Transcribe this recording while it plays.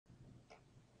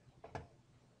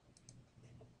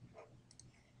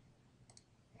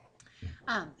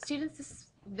Students, this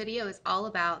video is all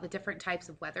about the different types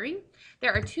of weathering.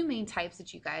 There are two main types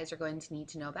that you guys are going to need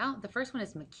to know about. The first one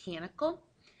is mechanical.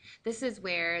 This is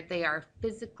where they are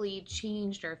physically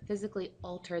changed or physically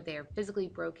altered. They are physically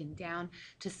broken down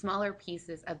to smaller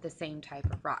pieces of the same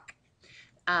type of rock.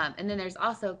 And then there's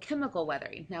also chemical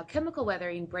weathering. Now, chemical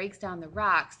weathering breaks down the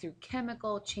rocks through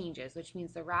chemical changes, which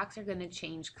means the rocks are going to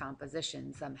change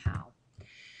composition somehow.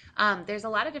 There's a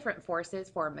lot of different forces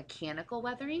for mechanical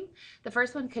weathering. The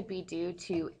first one could be due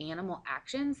to animal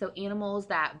action. So animals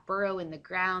that burrow in the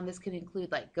ground. This could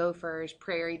include like gophers,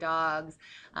 prairie dogs,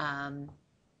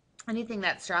 anything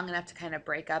that's strong enough to kind of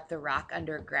break up the rock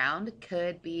underground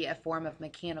could be a form of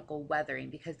mechanical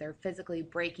weathering because they're physically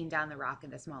breaking down the rock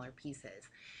into smaller pieces.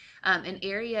 In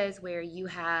areas where you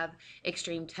have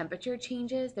extreme temperature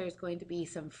changes, there's going to be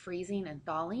some freezing and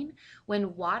thawing.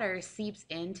 When water seeps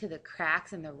into the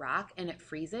cracks in the rock and it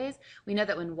freezes, we know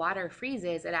that when water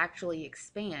freezes, it actually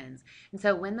expands. And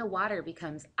so when the water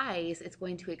becomes ice, it's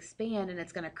going to expand and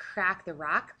it's going to crack the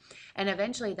rock. And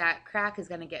eventually that crack is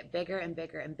going to get bigger and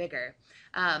bigger and bigger.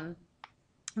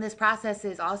 This process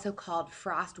is also called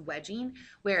frost wedging,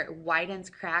 where it widens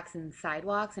cracks in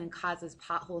sidewalks and causes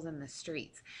potholes in the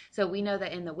streets. So we know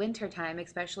that in the wintertime,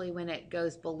 especially when it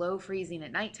goes below freezing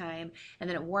at nighttime and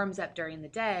then it warms up during the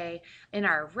day, in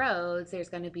our roads, there's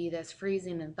going to be this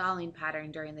freezing and thawing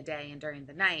pattern during the day and during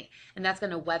the night. And that's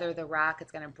going to weather the rock.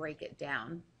 It's going to break it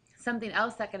down. Something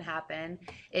else that can happen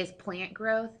is plant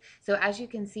growth. So as you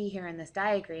can see here in this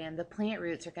diagram, the plant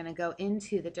roots are going to go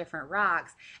into the different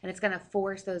rocks and it's going to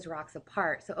force those rocks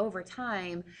apart. So over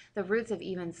time, the roots of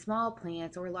even small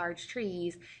plants or large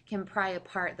trees can pry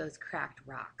apart those cracked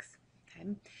rocks.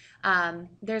 Okay.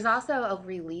 There's also a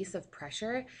release of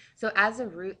pressure. So as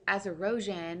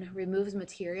erosion removes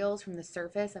materials from the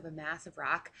surface of a mass of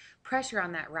rock, pressure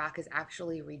on that rock is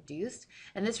actually reduced.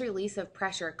 And this release of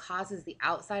pressure causes the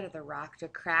outside of the rock to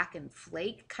crack and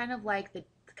flake, kind of like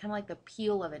the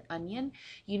peel of an onion.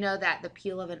 You know that the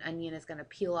peel of an onion is going to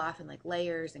peel off in like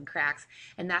layers and cracks,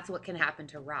 and that's what can happen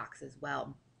to rocks as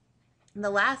well. The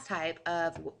last type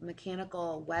of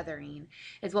mechanical weathering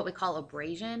is what we call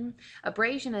abrasion.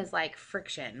 Abrasion is like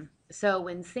friction. So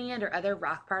when sand or other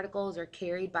rock particles are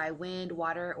carried by wind,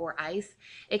 water, or ice,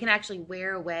 it can actually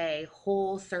wear away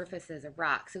whole surfaces of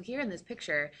rock. So here in this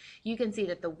picture, you can see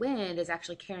that the wind is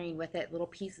actually carrying with it little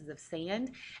pieces of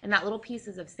sand, and that little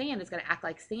pieces of sand is going to act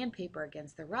like sandpaper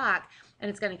against the rock, and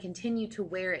it's going to continue to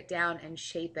wear it down and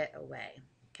shape it away.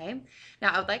 Okay,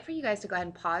 now I would like for you guys to go ahead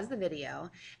and pause the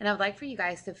video, and I would like for you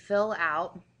guys to fill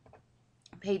out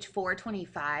page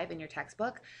 425 in your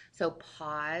textbook. So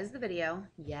pause the video.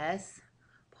 Yes,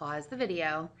 pause the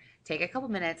video. Take a couple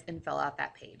minutes and fill out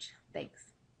that page. Thanks.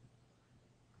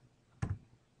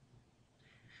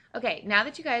 Okay, now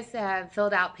that you guys have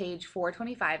filled out page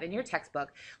 425 in your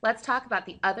textbook, let's talk about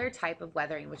the other type of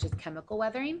weathering, which is chemical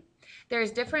weathering.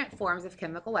 There's different forms of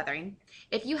chemical weathering.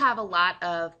 If you have a lot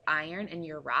of iron in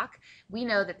your rock, we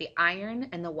know that the iron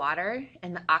and the water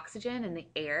and the oxygen and the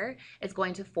air is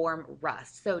going to form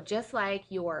rust. So just like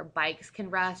your bikes can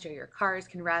rust or your cars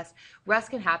can rust, rust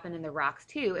can happen in the rocks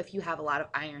too if you have a lot of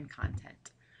iron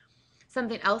content.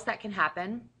 Something else that can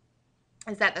happen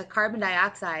is that the carbon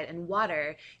dioxide and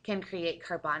water can create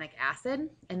carbonic acid,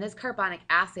 and this carbonic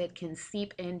acid can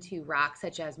seep into rocks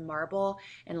such as marble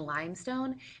and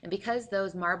limestone, and because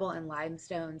those marble and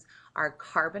limestones are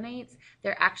carbonates,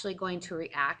 they're actually going to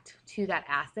react to that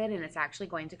acid, and it's actually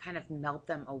going to kind of melt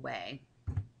them away.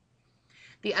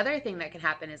 The other thing that can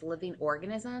happen is living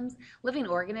organisms. Living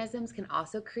organisms can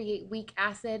also create weak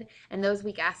acid, and those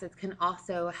weak acids can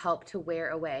also help to wear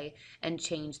away and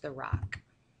change the rock.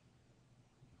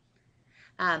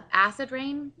 Acid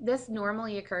rain, this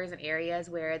normally occurs in areas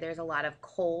where there's a lot of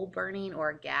coal burning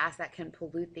or gas that can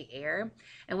pollute the air.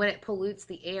 And when it pollutes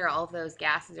the air, all of those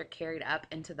gases are carried up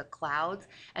into the clouds,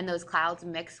 and those clouds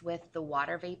mix with the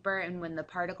water vapor. And when the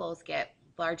particles get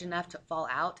large enough to fall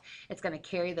out, it's going to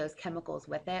carry those chemicals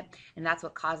with it, and that's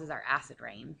what causes our acid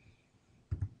rain.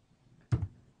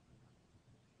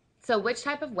 So which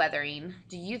type of weathering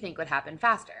do you think would happen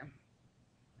faster?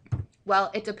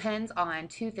 Well, it depends on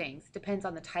two things. It depends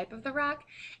on the type of the rock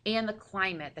and the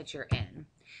climate that you're in.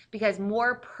 Because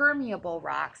more permeable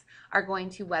rocks are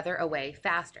going to weather away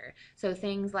faster. So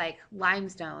things like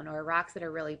limestone or rocks that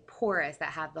are really porous, that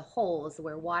have the holes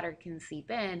where water can seep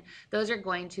in, those are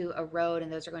going to erode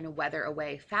and those are going to weather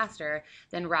away faster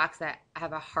than rocks that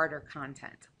have a harder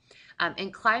content.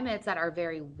 In climates that are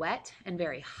very wet and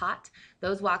very hot,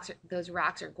 those rocks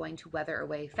are going to weather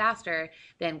away faster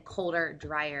than colder,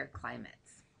 drier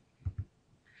climates.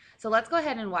 So let's go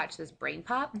ahead and watch this brain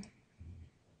pop.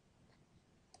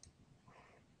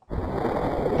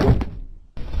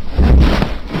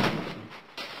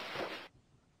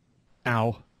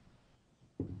 Ow.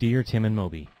 Dear Tim and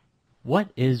Moby,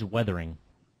 what is weathering?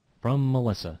 From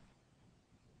Melissa.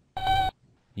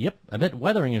 Yep, I bet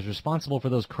weathering is responsible for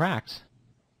those cracks.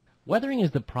 Weathering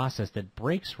is the process that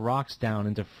breaks rocks down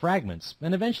into fragments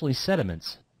and eventually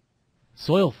sediments.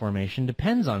 Soil formation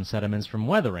depends on sediments from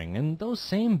weathering, and those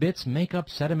same bits make up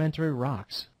sedimentary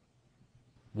rocks.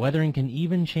 Weathering can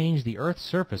even change the Earth's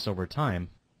surface over time.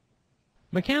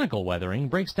 Mechanical weathering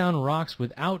breaks down rocks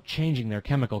without changing their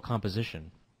chemical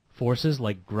composition. Forces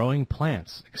like growing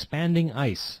plants, expanding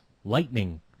ice,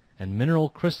 lightning, and mineral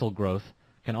crystal growth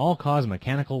can all cause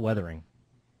mechanical weathering.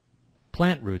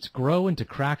 Plant roots grow into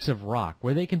cracks of rock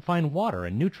where they can find water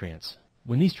and nutrients.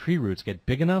 When these tree roots get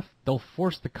big enough, they'll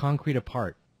force the concrete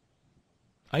apart.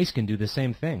 Ice can do the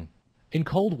same thing. In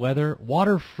cold weather,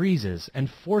 water freezes and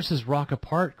forces rock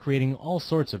apart, creating all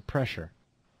sorts of pressure.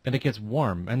 Then it gets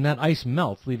warm, and that ice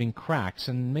melts, leaving cracks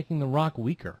and making the rock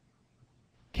weaker.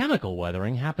 Chemical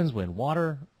weathering happens when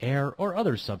water, air, or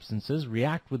other substances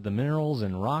react with the minerals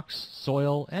in rocks,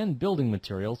 soil, and building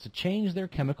materials to change their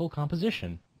chemical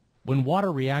composition. When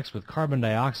water reacts with carbon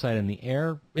dioxide in the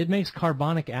air, it makes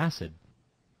carbonic acid.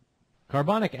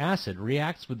 Carbonic acid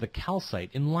reacts with the calcite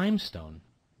in limestone.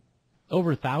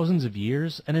 Over thousands of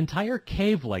years, an entire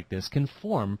cave like this can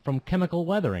form from chemical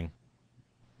weathering.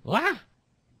 Ah!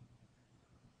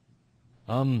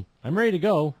 I'm ready to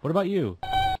go. What about you?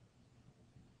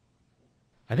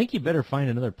 I think you better find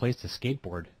another place to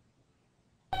skateboard.